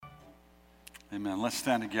Amen. Let's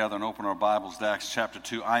stand together and open our Bibles to Acts chapter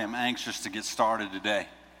 2. I am anxious to get started today.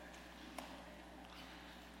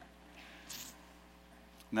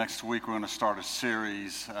 Next week we're going to start a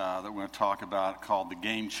series that we're going to talk about called The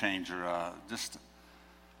Game Changer. Just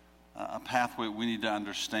a pathway we need to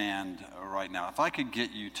understand right now. If I could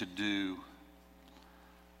get you to do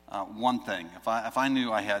one thing, if I knew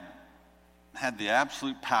I had the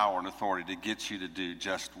absolute power and authority to get you to do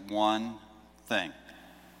just one thing,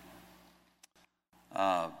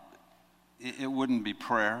 it wouldn't be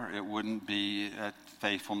prayer, it wouldn't be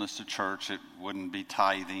faithfulness to church, it wouldn't be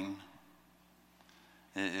tithing,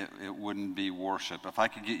 it wouldn't be worship. If I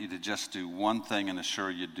could get you to just do one thing and assure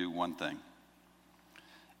you do one thing,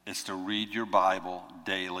 it's to read your Bible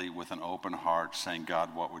daily with an open heart saying,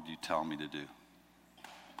 God, what would you tell me to do?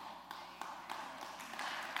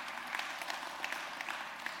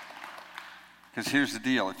 Because here's the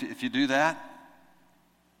deal, if you do that,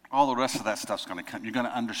 all the rest of that stuff's going to come. You're going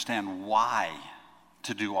to understand why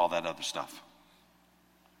to do all that other stuff.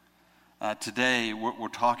 Today, we're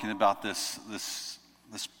talking about the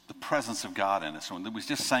presence of God in us. We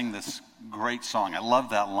just sang this great song. I love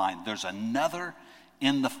that line. There's another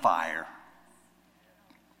in the fire,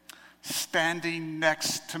 standing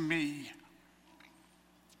next to me.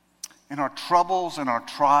 In our troubles and our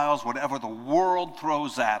trials, whatever the world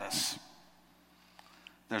throws at us,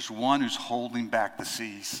 there's one who's holding back the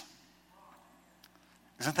seas.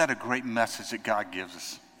 Isn't that a great message that God gives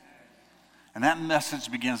us? And that message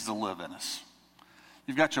begins to live in us.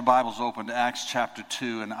 You've got your Bibles open to Acts chapter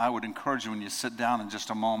 2, and I would encourage you when you sit down in just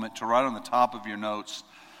a moment to write on the top of your notes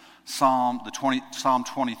Psalm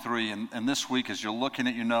 23. And this week, as you're looking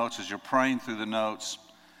at your notes, as you're praying through the notes,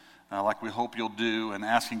 like we hope you'll do, and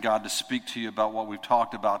asking God to speak to you about what we've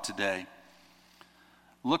talked about today,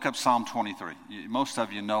 look up Psalm 23. Most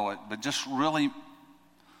of you know it, but just really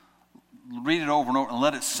read it over and over and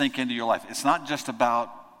let it sink into your life. It's not just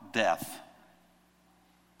about death.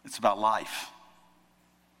 It's about life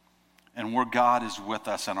and where God is with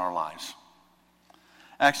us in our lives.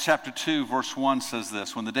 Acts chapter 2, verse 1 says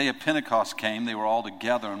this: When the day of Pentecost came, they were all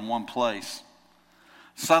together in one place.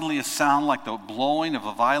 Suddenly a sound like the blowing of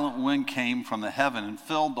a violent wind came from the heaven and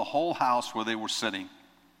filled the whole house where they were sitting.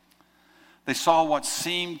 They saw what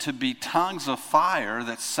seemed to be tongues of fire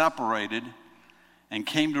that separated and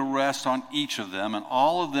came to rest on each of them, and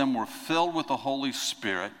all of them were filled with the Holy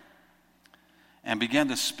Spirit and began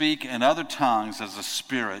to speak in other tongues as the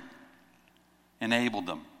Spirit enabled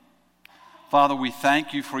them. Father, we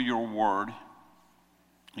thank you for your word.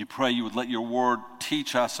 We pray you would let your word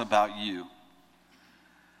teach us about you.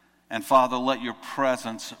 And Father, let your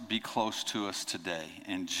presence be close to us today.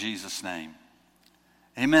 In Jesus' name,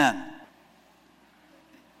 amen.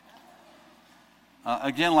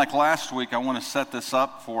 Again, like last week, I want to set this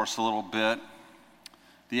up for us a little bit.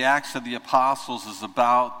 The Acts of the Apostles is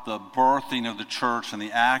about the birthing of the church and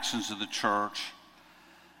the actions of the church.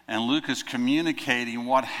 And Luke is communicating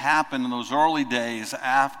what happened in those early days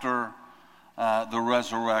after the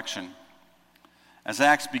resurrection. As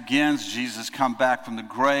Acts begins, Jesus comes back from the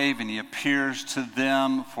grave and he appears to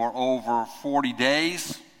them for over 40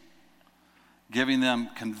 days, giving them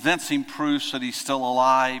convincing proofs that he's still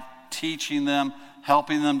alive, teaching them,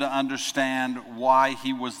 helping them to understand why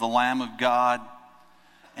he was the Lamb of God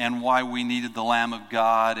and why we needed the Lamb of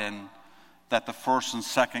God, and that the first and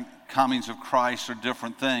second comings of Christ are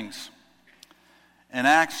different things. In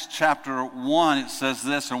Acts chapter 1, it says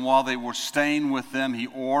this: And while they were staying with them, he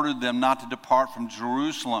ordered them not to depart from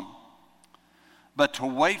Jerusalem, but to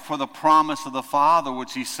wait for the promise of the Father,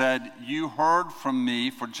 which he said, You heard from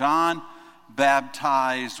me, for John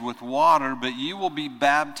baptized with water, but you will be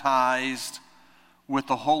baptized with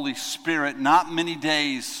the Holy Spirit not many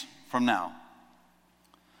days from now.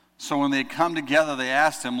 So when they had come together, they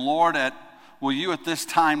asked him, Lord, will you at this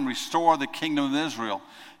time restore the kingdom of Israel?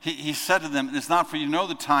 He said to them, It's not for you to know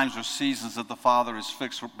the times or seasons that the Father has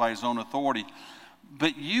fixed by his own authority,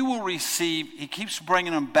 but you will receive, he keeps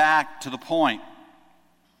bringing them back to the point,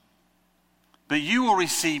 but you will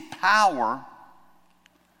receive power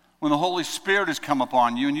when the Holy Spirit has come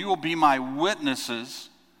upon you, and you will be my witnesses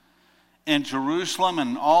in Jerusalem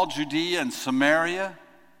and all Judea and Samaria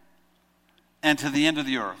and to the end of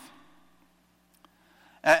the earth.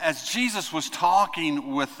 As Jesus was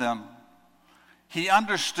talking with them, he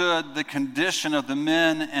understood the condition of the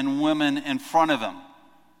men and women in front of him.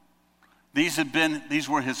 These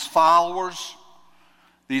were his followers.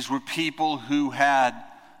 These were people who had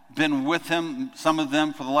been with him, some of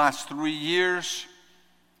them for the last 3 years.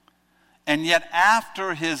 And yet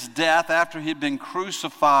after his death, after he had been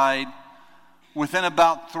crucified, within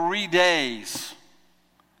about 3 days,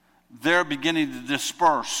 they're beginning to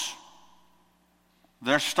disperse.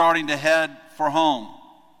 They're starting to head for home.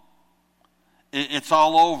 It's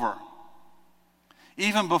all over.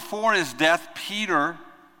 Even before his death, Peter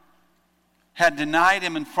had denied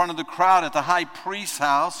him in front of the crowd at the high priest's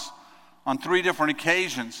house on 3 different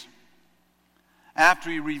occasions. After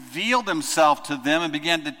he revealed himself to them and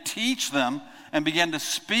began to teach them and began to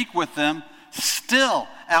speak with them, still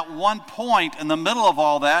at one point in the middle of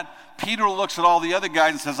all that, Peter looks at all the other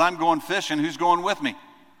guys and says, I'm going fishing, who's going with me?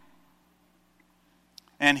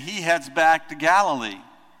 And he heads back to Galilee.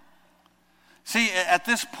 See, at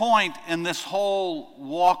this point in this whole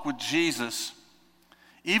walk with Jesus,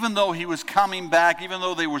 even though he was coming back, even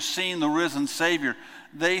though they were seeing the risen Savior,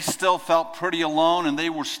 they still felt pretty alone and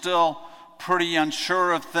they were still pretty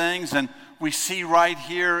unsure of things. And we see right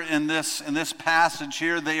here in this passage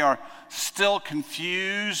here, they are still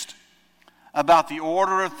confused about the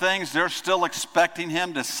order of things. They're still expecting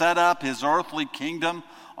him to set up his earthly kingdom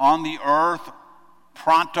on the earth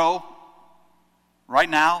pronto, right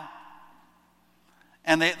now.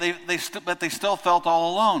 And but they still felt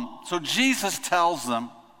all alone. So Jesus tells them,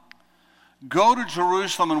 go to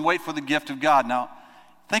Jerusalem and wait for the gift of God. Now,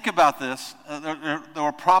 think about this. There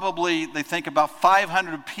were probably, they think about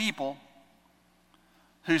 500 people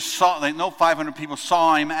who saw, they know 500 people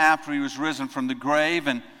saw him after he was risen from the grave,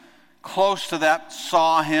 and close to that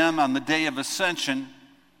saw him on the day of Ascension.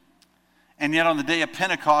 And yet on the day of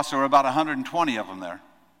Pentecost, there were about 120 of them there.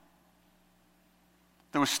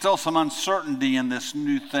 There was still some uncertainty in this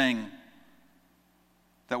new thing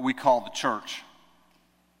that we call the church.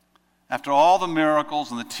 After all the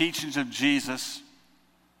miracles and the teachings of Jesus,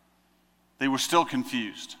 they were still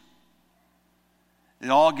confused. It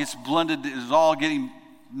all gets blended, it is all getting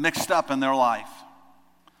mixed up in their life.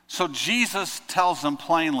 So Jesus tells them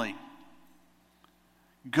plainly,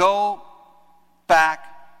 go back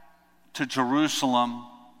to Jerusalem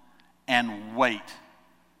and wait.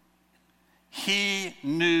 He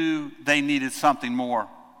knew they needed something more.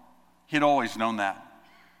 He'd always known that.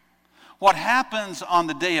 What happens on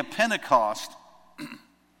the day of Pentecost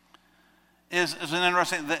is an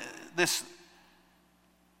interesting,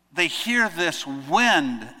 they hear this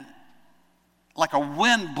wind, like a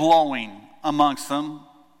wind blowing amongst them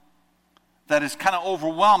that is kind of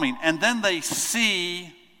overwhelming. And then they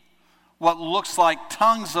see what looks like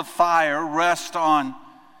tongues of fire rest on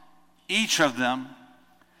each of them.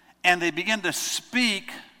 And they begin to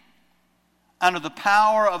speak under the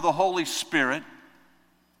power of the Holy Spirit.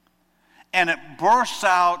 And it bursts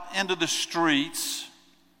out into the streets.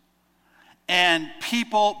 And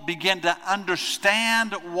people begin to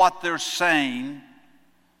understand what they're saying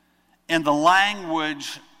in the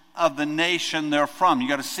language of the nation they're from. You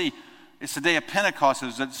got to see, it's the day of Pentecost. It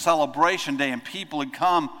was a celebration day, and people had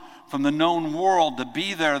come from the known world to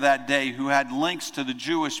be there that day who had links to the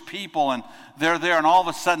Jewish people, and they're there, and all of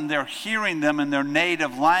a sudden they're hearing them in their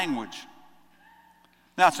native language.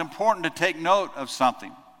 Now, it's important to take note of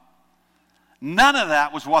something. None of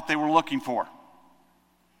that was what they were looking for.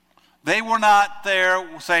 They were not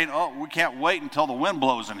there saying, oh, we can't wait until the wind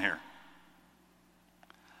blows in here.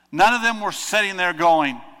 None of them were sitting there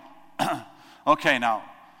going, okay, now,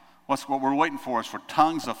 what we're waiting for is for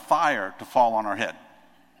tongues of fire to fall on our head.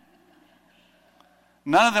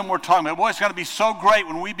 None of them were talking about, boy, it's going to be so great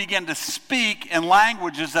when we begin to speak in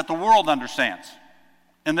languages that the world understands,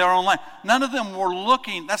 in their own language. None of them were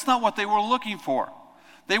looking, that's not what they were looking for.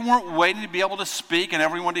 They weren't waiting to be able to speak and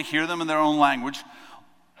everyone to hear them in their own language.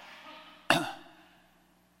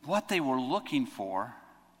 What they were looking for,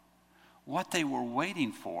 what they were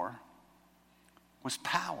waiting for, was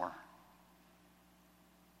power.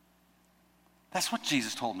 That's what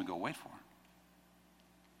Jesus told them to go wait for.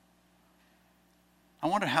 I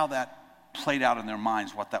wonder how that played out in their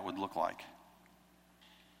minds, what that would look like.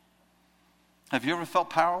 Have you ever felt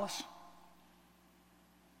powerless?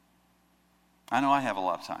 I know I have a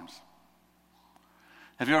lot of times.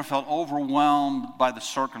 Have you ever felt overwhelmed by the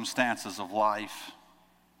circumstances of life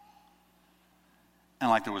and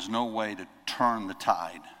like there was no way to turn the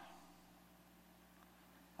tide?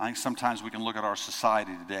 I think sometimes we can look at our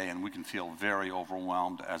society today and we can feel very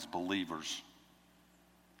overwhelmed as believers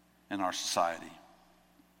in our society.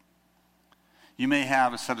 You may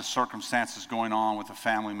have a set of circumstances going on with a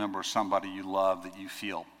family member or somebody you love that you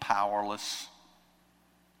feel powerless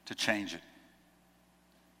to change it.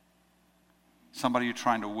 Somebody you're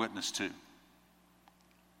trying to witness to,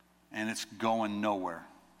 and it's going nowhere.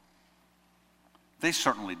 They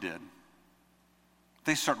certainly did.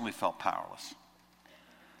 They certainly felt powerless.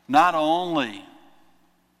 Not only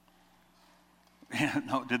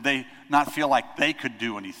No, did they not feel like they could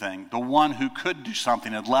do anything? The one who could do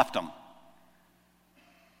something had left them.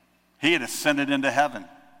 He had ascended into heaven.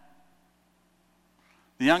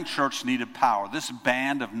 The young church needed power. This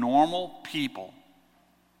band of normal people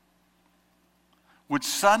would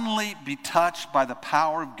suddenly be touched by the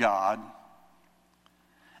power of God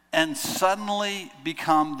and suddenly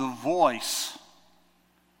become the voice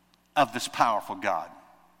of this powerful God.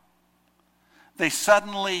 They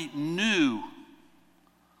suddenly knew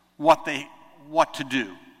what to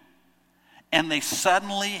do, and they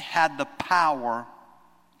suddenly had the power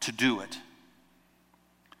to do it.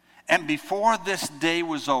 And before this day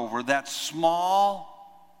was over, that small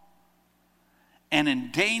and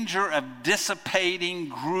in danger of dissipating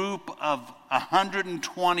group of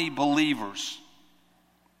 120 believers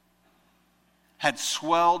had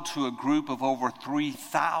swelled to a group of over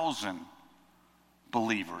 3,000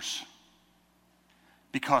 believers,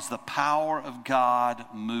 because the power of God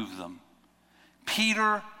moved them.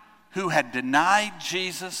 Peter, who had denied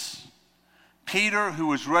Jesus, Peter, who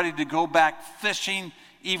was ready to go back fishing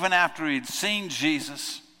even after he had seen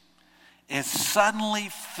Jesus, is suddenly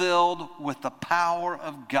filled with the power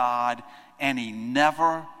of God, and he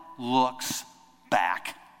never looks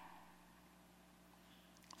back.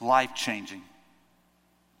 Life-changing.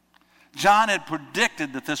 John had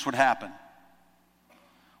predicted that this would happen.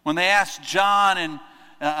 When they asked John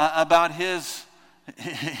about his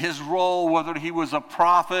role, whether he was a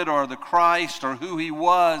prophet or the Christ or who he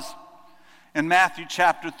was, in Matthew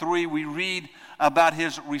chapter 3, we read about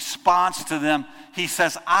his response to them. He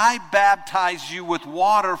says, I baptize you with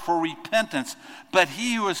water for repentance, but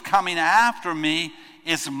he who is coming after me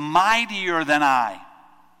is mightier than I,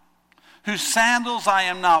 whose sandals I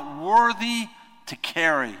am not worthy to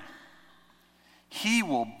carry. He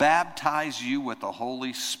will baptize you with the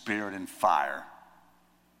Holy Spirit and fire.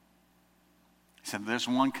 He said, there's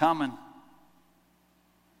one coming.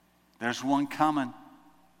 There's one coming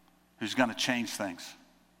who's going to change things.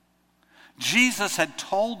 Jesus had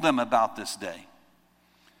told them about this day.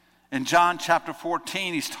 In John chapter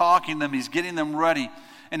 14, he's talking to them, he's getting them ready,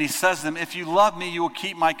 and he says to them, if you love me, you will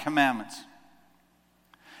keep my commandments.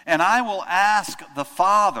 And I will ask the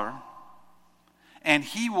Father, and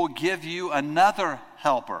he will give you another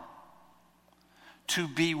helper to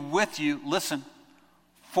be with you, listen,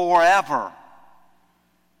 forever.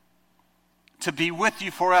 To be with you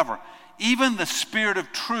forever. Even the Spirit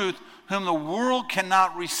of truth, whom the world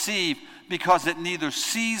cannot receive, because it neither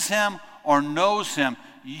sees him or knows him.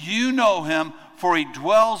 You know him, for he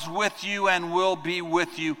dwells with you and will be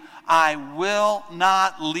with you. I will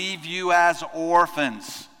not leave you as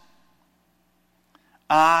orphans.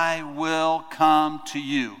 I will come to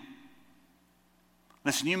you.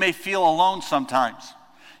 Listen, you may feel alone sometimes.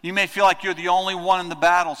 You may feel like you're the only one in the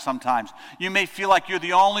battle sometimes. You may feel like you're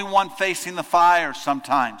the only one facing the fire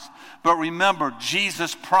sometimes. But remember,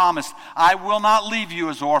 Jesus promised, I will not leave you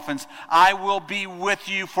as orphans. I will be with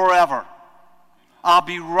you forever. I'll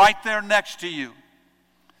be right there next to you.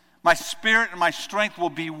 My spirit and my strength will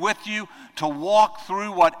be with you to walk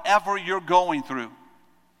through whatever you're going through.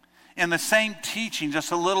 In the same teaching,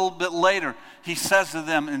 just a little bit later, he says to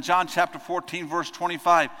them in John chapter 14, verse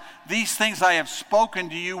 25, these things I have spoken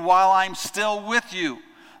to you while I'm still with you,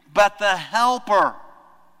 but the Helper,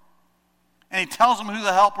 and he tells them who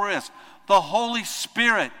the Helper is, the Holy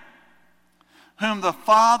Spirit, whom the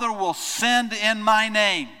Father will send in my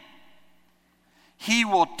name. He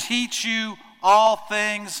will teach you all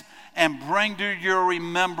things and bring to your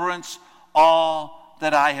remembrance all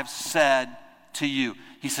that I have said to you.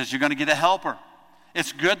 He says, you're going to get a helper.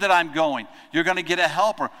 It's good that I'm going. You're going to get a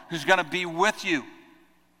helper who's going to be with you.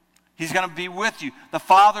 He's going to be with you. The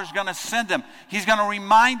Father's going to send him. He's going to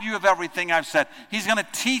remind you of everything I've said. He's going to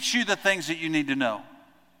teach you the things that you need to know.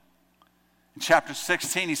 In chapter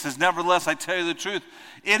 16, he says, nevertheless, I tell you the truth,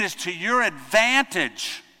 it is to your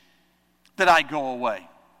advantage that I go away.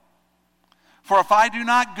 For if I do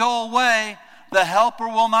not go away, the Helper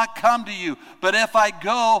will not come to you. But if I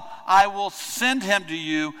go, I will send him to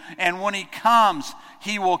you. And when he comes,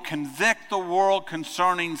 he will convict the world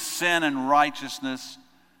concerning sin and righteousness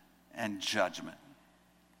and judgment.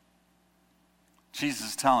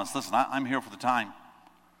 Jesus is telling us, listen, I'm here for the time.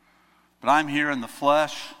 But I'm here in the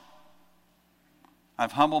flesh.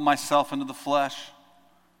 I've humbled myself into the flesh.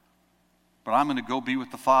 But I'm going to go be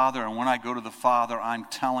with the Father. And when I go to the Father, I'm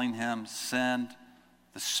telling him, send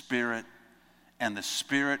the Spirit. And the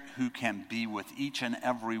Spirit who can be with each and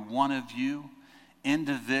every one of you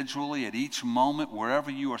individually at each moment, wherever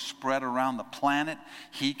you are spread around the planet,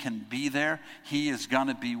 he can be there. He is going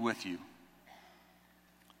to be with you.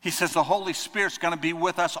 He says the Holy Spirit's going to be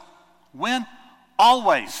with us when?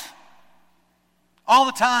 Always. All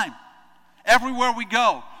the time. Everywhere we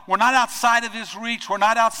go. We're not outside of his reach. We're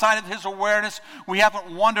not outside of his awareness. We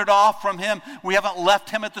haven't wandered off from him. We haven't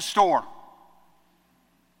left him at the store.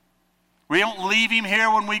 We don't leave him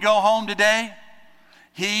here when we go home today.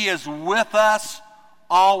 He is with us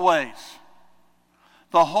always.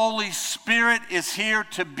 The Holy Spirit is here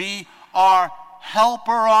to be our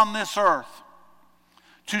helper on this earth,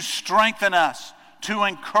 to strengthen us, to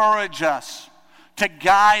encourage us, to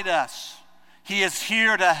guide us. He is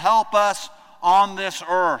here to help us on this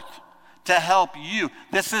earth, to help you.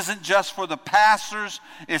 This isn't just for the pastors.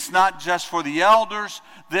 It's not just for the elders.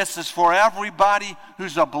 This is for everybody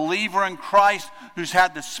who's a believer in Christ, who's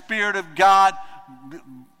had the Spirit of God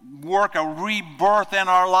work a rebirth in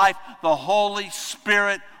our life. The Holy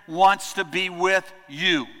Spirit wants to be with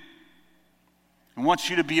you and wants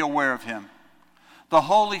you to be aware of him. The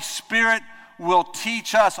Holy Spirit will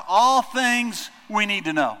teach us all things we need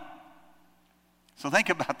to know. So think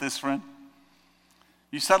about this, friend.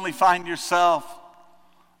 You suddenly find yourself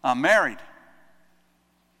married,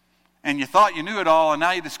 and you thought you knew it all, and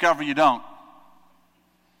now you discover you don't.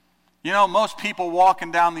 You know, most people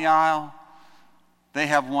walking down the aisle, they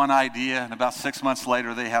have one idea, and about 6 months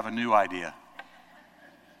later, they have a new idea.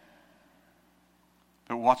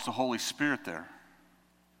 But what's the Holy Spirit there?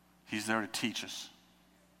 He's there to teach us.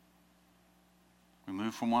 We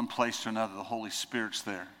move from one place to another. The Holy Spirit's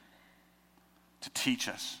there to teach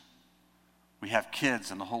us. We have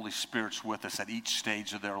kids, and the Holy Spirit's with us at each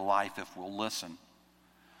stage of their life if we'll listen.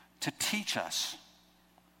 To teach us,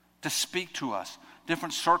 to speak to us.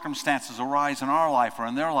 Different circumstances arise in our life or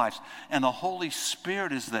in their lives, and the Holy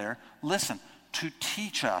Spirit is there, listen, to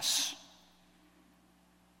teach us,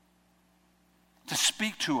 to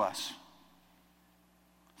speak to us,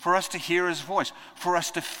 for us to hear his voice, for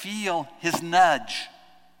us to feel his nudge,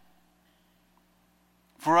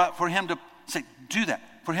 for him to say, do that,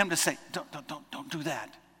 for him to say, don't do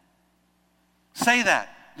that. Say that.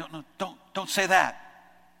 Don't say that.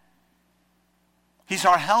 He's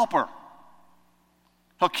our helper.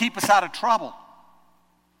 He'll keep us out of trouble.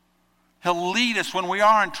 He'll lead us when we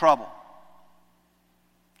are in trouble.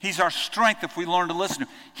 He's our strength if we learn to listen to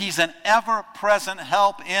him. He's an ever-present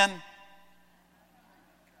help in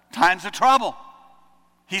times of trouble.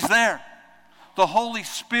 He's there. The Holy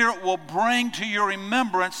Spirit will bring to your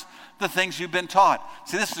remembrance the things you've been taught.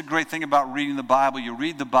 See, this is a great thing about reading the Bible. You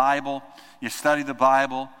read the Bible, you study the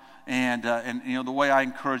Bible, and you know the way I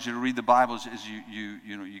encourage you to read the Bible is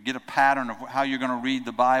you get a pattern of how you're going to read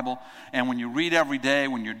the Bible. And when you read every day,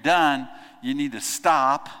 when you're done, you need to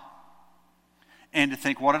stop and to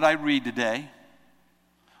think, what did I read today?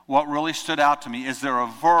 What really stood out to me? Is there a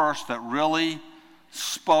verse that really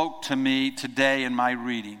spoke to me today in my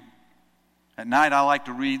reading? At night, I like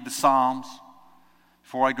to read the Psalms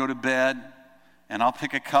before I go to bed, and I'll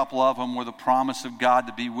pick a couple of them where the promise of God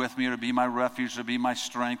to be with me or to be my refuge or to be my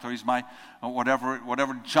strength or he's my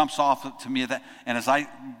whatever jumps off to me. And as I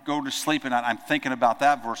go to sleep at night, I'm thinking about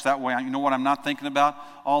that verse. That way, you know what I'm not thinking about?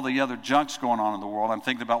 All the other junk's going on in the world. I'm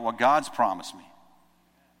thinking about what God's promised me.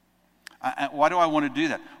 Why do I want to do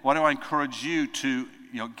that? Why do I encourage you to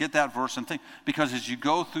get that verse and think? Because as you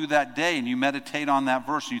go through that day and you meditate on that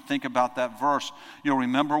verse and you think about that verse, you'll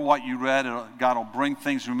remember what you read. God will bring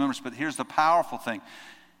things to remembrance. But here's the powerful thing.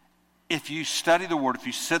 If you study the Word, if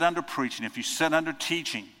you sit under preaching, if you sit under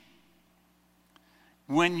teaching,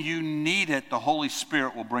 when you need it, the Holy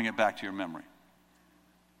Spirit will bring it back to your memory.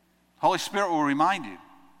 The Holy Spirit will remind you.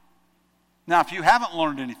 Now, if you haven't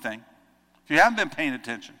learned anything, if you haven't been paying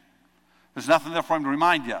attention, there's nothing there for him to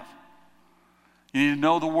remind you of. You need to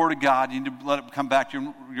know the Word of God. You need to let it come back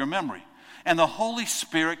to your memory. And the Holy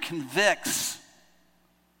Spirit convicts.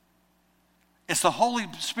 It's the Holy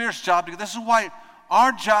Spirit's job. This is why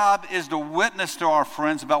our job is to witness to our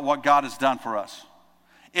friends about what God has done for us.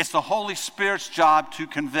 It's the Holy Spirit's job to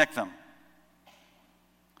convict them.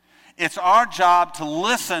 It's our job to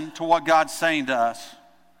listen to what God's saying to us.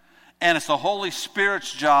 And it's the Holy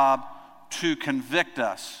Spirit's job to convict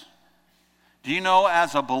us. Do you know,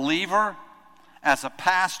 as a believer, as a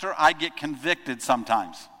pastor, I get convicted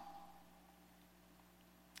sometimes.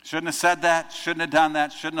 Shouldn't have said that, shouldn't have done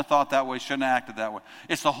that, shouldn't have thought that way, shouldn't have acted that way.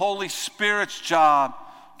 It's the Holy Spirit's job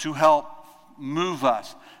to help move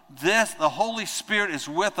us. The Holy Spirit is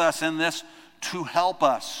with us in this to help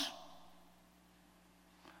us.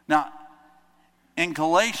 Now, in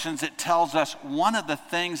Galatians, it tells us one of the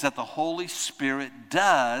things that the Holy Spirit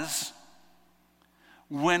does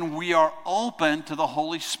when we are open to the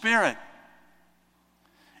Holy Spirit.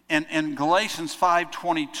 In Galatians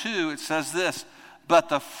 5:22, it says this, but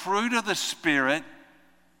the fruit of the Spirit,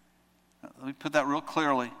 let me put that real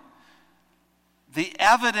clearly. The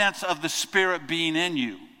evidence of the Spirit being in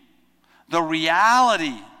you, the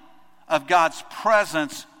reality of God's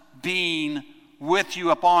presence being with you,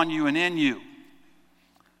 upon you, and in you,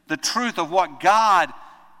 the truth of what God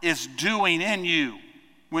is doing in you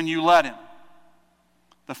when you let Him.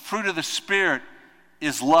 The fruit of the Spirit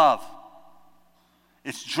is love.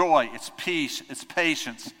 It's joy, it's peace, it's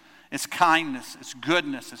patience, it's kindness, it's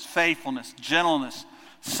goodness, it's faithfulness, gentleness,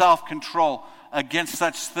 self-control. Against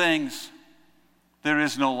such things, there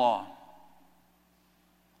is no law.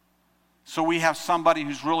 So we have somebody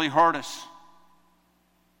who's really hurt us.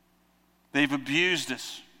 They've abused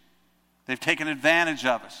us. They've taken advantage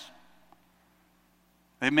of us.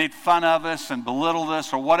 They've made fun of us and belittled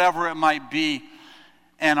us, or whatever it might be.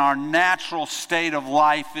 And our natural state of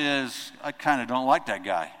life is, I kind of don't like that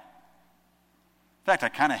guy. In fact, I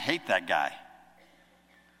kind of hate that guy.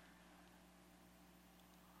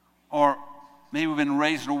 Or maybe we've been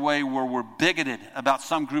raised in a way where we're bigoted about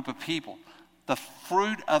some group of people. The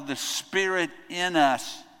fruit of the Spirit in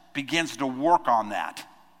us begins to work on that.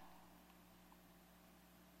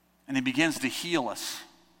 And He begins to heal us.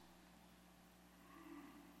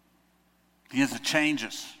 He begins to change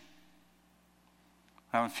us.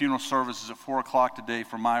 We're having funeral services at 4 o'clock today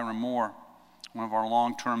for Myron Moore, one of our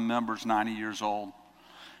long-term members, 90 years old.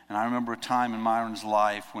 And I remember a time in Myron's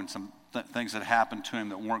life when some things had happened to him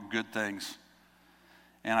that weren't good things.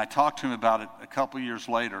 And I talked to him about it a couple years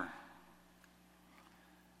later.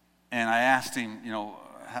 And I asked him,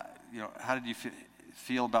 how did you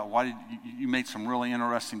feel about, why did you made some really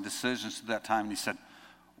interesting decisions at that time? And he said,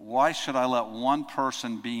 why should I let one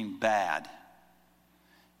person being bad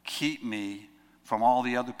keep me from all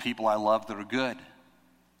the other people I love that are good?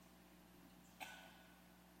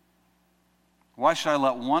 Why should I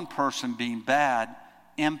let one person being bad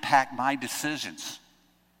impact my decisions?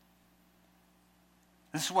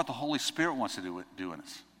 This is what the Holy Spirit wants to do in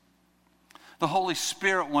us. The Holy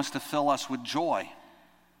Spirit wants to fill us with joy.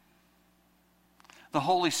 The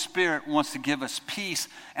Holy Spirit wants to give us peace.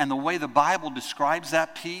 And the way the Bible describes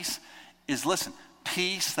that peace is, listen,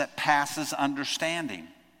 peace that passes understanding.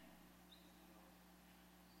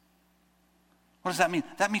 What does that mean?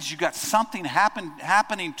 That means you got something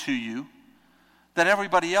happening to you that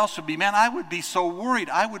everybody else would be. Man, I would be so worried.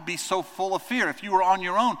 I would be so full of fear. If you were on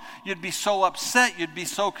your own, you'd be so upset. You'd be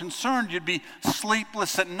so concerned. You'd be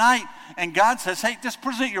sleepless at night. And God says, hey, just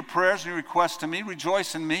present your prayers and your requests to me.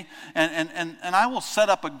 Rejoice in me. And I will set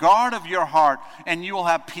up a guard of your heart, and you will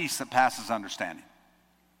have peace that passes understanding.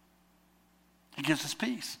 He gives us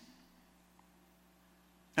peace.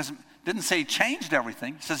 Didn't say He changed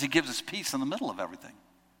everything. He says He gives us peace in the middle of everything.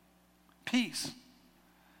 Peace.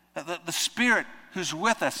 The Spirit who's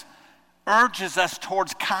with us urges us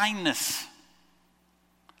towards kindness.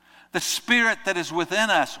 The Spirit that is within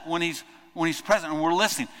us when He's present and we're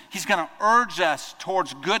listening, He's going to urge us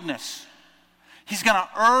towards goodness. He's going to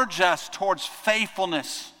urge us towards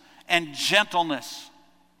faithfulness and gentleness.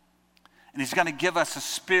 And He's going to give us a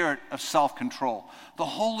spirit of self-control. The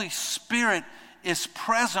Holy Spirit is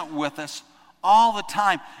present with us all the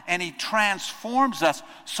time, and He transforms us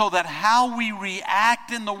so that how we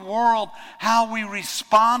react in the world, how we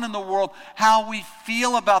respond in the world, how we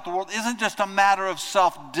feel about the world isn't just a matter of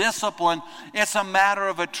self-discipline. It's a matter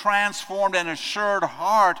of a transformed and assured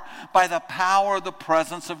heart by the power of the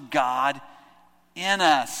presence of God in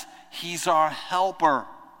us. He's our helper.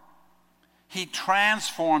 He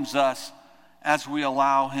transforms us as we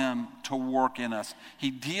allow Him to work in us.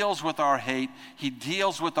 He deals with our hate. He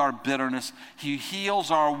deals with our bitterness. He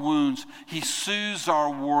heals our wounds. He soothes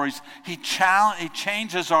our worries. He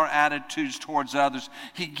changes our attitudes towards others.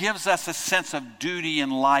 He gives us a sense of duty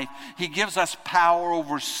in life. He gives us power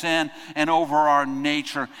over sin and over our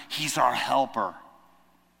nature. He's our helper.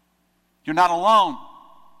 You're not alone.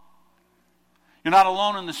 You're not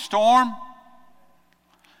alone in the storm.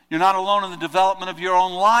 You're not alone in the development of your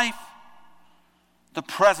own life. The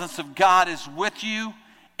presence of God is with you,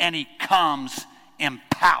 and He comes in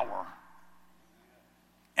power.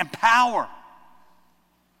 In power.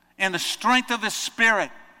 In the strength of His Spirit,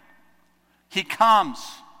 He comes.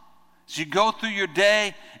 As you go through your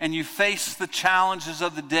day and you face the challenges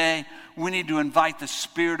of the day, we need to invite the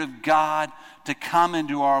Spirit of God to come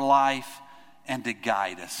into our life and to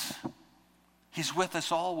guide us. He's with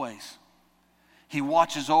us always. He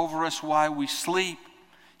watches over us while we sleep.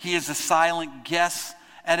 He is a silent guest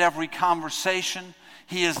at every conversation.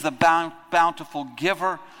 He is the bountiful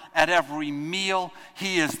giver at every meal.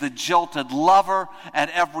 He is the jilted lover at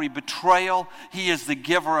every betrayal. He is the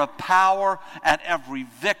giver of power at every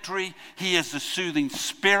victory. He is the soothing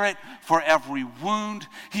spirit for every wound.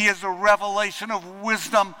 He is a revelation of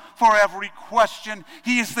wisdom for every question.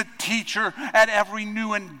 He is the teacher at every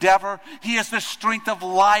new endeavor. He is the strength of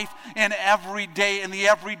life in the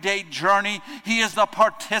everyday journey. He is the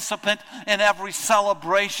participant in every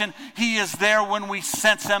celebration. He is there when we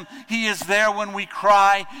sense him. He is there when we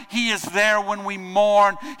cry. He is there when we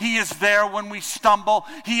mourn. He is there when we stumble.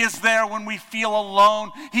 He is there when we feel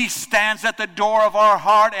alone. He stands at the door of our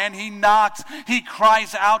heart and he knocks. He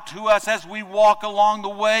cries out to us as we walk along the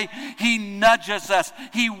way. He nudges us.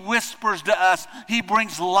 He whispers to us. He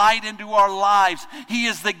brings light into our lives. He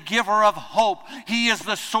is the giver of hope. He is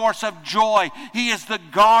the source of joy. He is the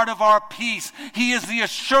guard of our peace. He is the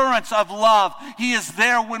assurance of love. He is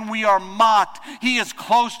there when we are mocked. He is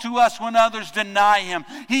close to us when others deny him.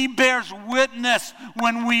 He bears witness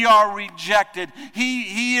when we are rejected.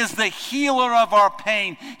 He is the healer of our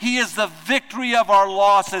pain. He is the victory of our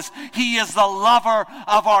losses. He is the lover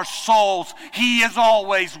of our souls. He is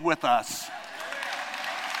always with us.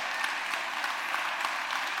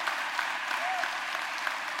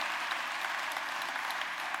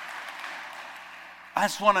 I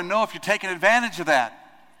just want to know if you're taking advantage of that.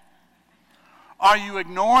 Are you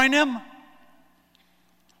ignoring him?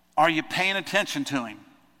 Are you paying attention to him?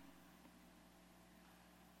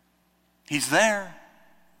 He's there.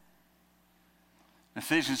 In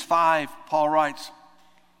Ephesians 5, Paul writes,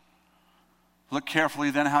 "Look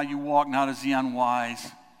carefully then how you walk, not as the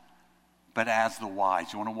unwise, but as the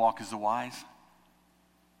wise." You want to walk as the wise?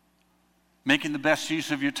 Making the best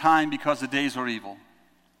use of your time because the days are evil.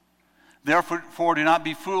 Therefore, do not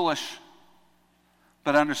be foolish,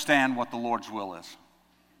 but understand what the Lord's will is.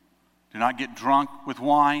 Do not get drunk with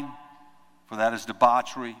wine, for that is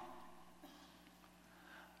debauchery.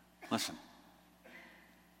 Listen,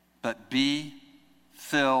 but be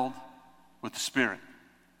filled with the Spirit,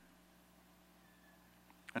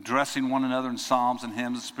 addressing one another in psalms and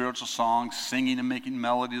hymns and spiritual songs, singing and making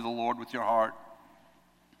melody to the Lord with your heart,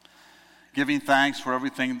 giving thanks for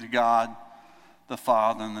everything to God the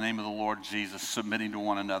Father in the name of the Lord Jesus, submitting to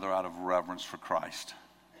one another out of reverence for Christ.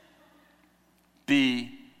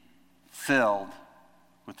 Be filled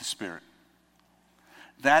with the Spirit.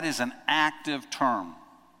 That is an active term.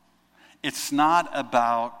 It's not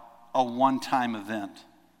about a one-time event.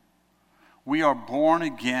 We are born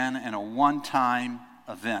again in a one-time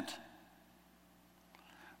event.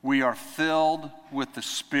 We are filled with the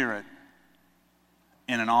Spirit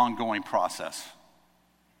in an ongoing process.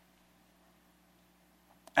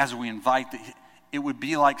 As we invite, it would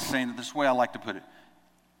be like saying it this way, I like to put it.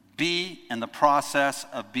 Be in the process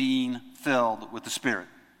of being filled with the Spirit.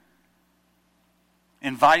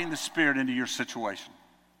 Inviting the Spirit into your situation.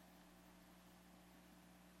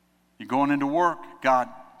 You're going into work, God,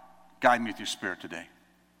 guide me with your Spirit today.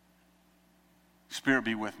 Spirit,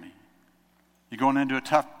 be with me. You're going into a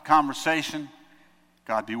tough conversation,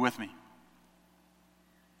 God, be with me.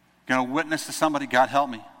 Going to witness to somebody, God, help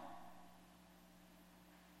me.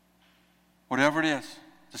 Whatever it is,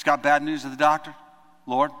 just got bad news at the doctor,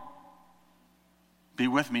 Lord, be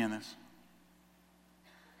with me in this.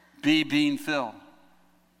 Be being filled.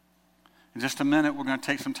 In just a minute, we're going to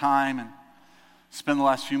take some time and spend the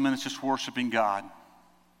last few minutes just worshiping God.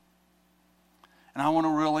 And I want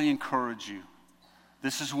to really encourage you.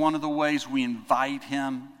 This is one of the ways we invite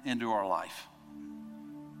him into our life.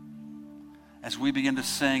 As we begin to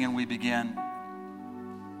sing and we begin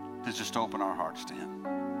to just open our hearts to him.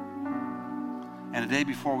 And today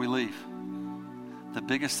before we leave, the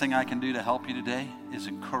biggest thing I can do to help you today is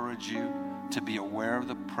encourage you to be aware of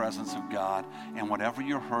the presence of God. And whatever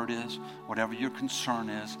your hurt is, whatever your concern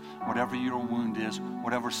is, whatever your wound is,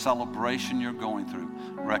 whatever celebration you're going through,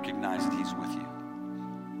 recognize that he's with you.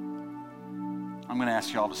 I'm going to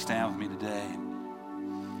ask you all to stand with me today.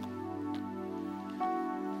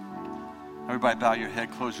 Everybody bow your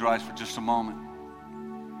head, close your eyes for just a moment.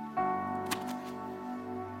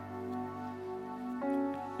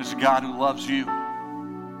 There's a God who loves you.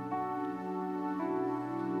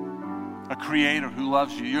 A creator who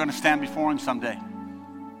loves you. You're going to stand before him someday.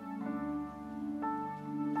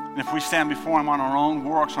 And if we stand before him on our own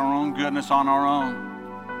works, our own goodness, on our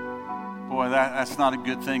own, boy, that's not a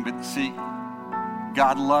good thing. But see,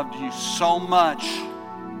 God loved you so much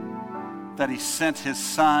that he sent his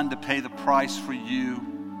son to pay the price for you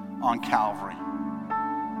on Calvary.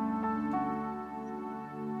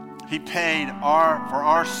 He paid for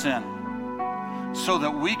our sin so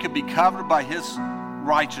that we could be covered by his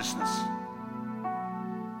righteousness.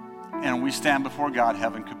 and we stand before God,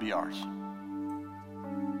 heaven could be ours.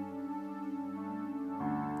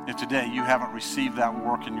 If today you haven't received that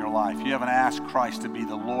work in your life, you haven't asked Christ to be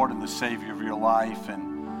the Lord and the Savior of your life,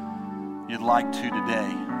 and you'd like to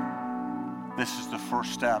today, this is the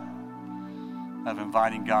first step of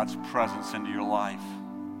inviting God's presence into your life.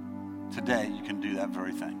 Today, you can do that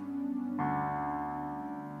very thing.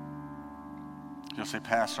 You'll say,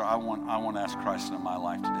 Pastor, I want to ask Christ into my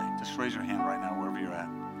life today. Just raise your hand right now, wherever you're at,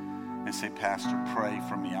 and say, Pastor, pray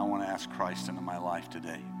for me. I want to ask Christ into my life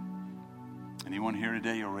today. Anyone here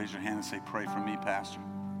today, you'll raise your hand and say, pray for me, Pastor.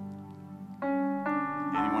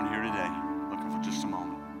 Anyone here today, looking for just a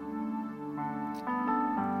moment.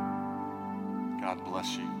 God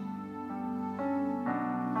bless you.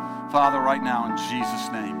 Father, right now in Jesus'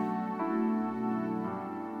 name,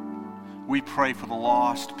 we pray for the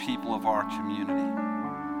lost people of our community.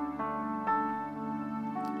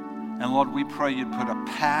 And Lord, we pray you'd put a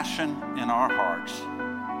passion in our hearts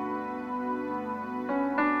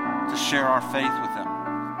to share our faith with them.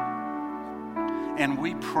 And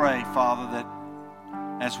we pray, Father, that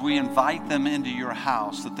as we invite them into your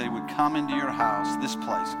house, that they would come into your house, this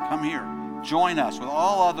place, come here, join us with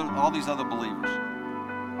all these other believers.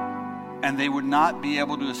 And they would not be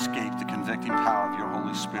able to escape the convicting power of your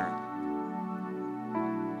Holy Spirit.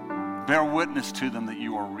 Bear witness to them that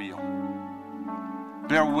you are real.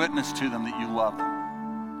 Bear witness to them that you love them.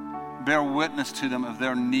 Bear witness to them of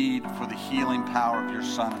their need for the healing power of your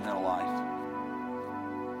Son in their life.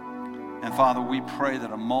 And Father, we pray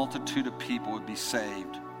that a multitude of people would be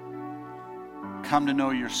saved. Come to know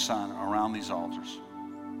your Son around these altars.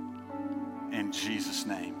 In Jesus'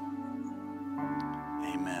 name,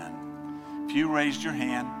 amen. If you raised your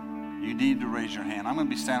hand, you need to raise your hand. I'm going to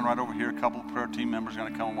be standing right over here. A couple of prayer team members are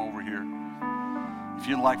going to come over here. If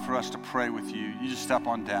you'd like for us to pray with you, you just step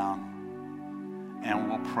on down and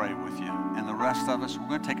we'll pray with you. And the rest of us, we're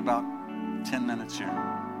going to take about 10 minutes here.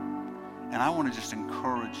 And I want to just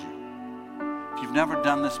encourage you. If you've never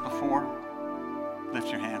done this before, lift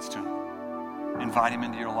your hands to him. Invite him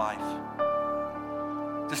into your life.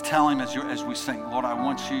 Just tell him as we sing, Lord, I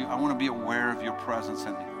want to be aware of your presence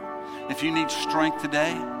in me. If you need strength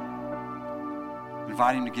today,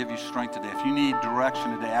 invite him to give you strength today. If you need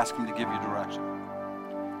direction today, ask him to give you direction.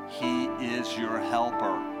 He is your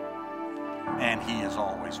helper, and he is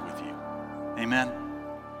always with you. Amen.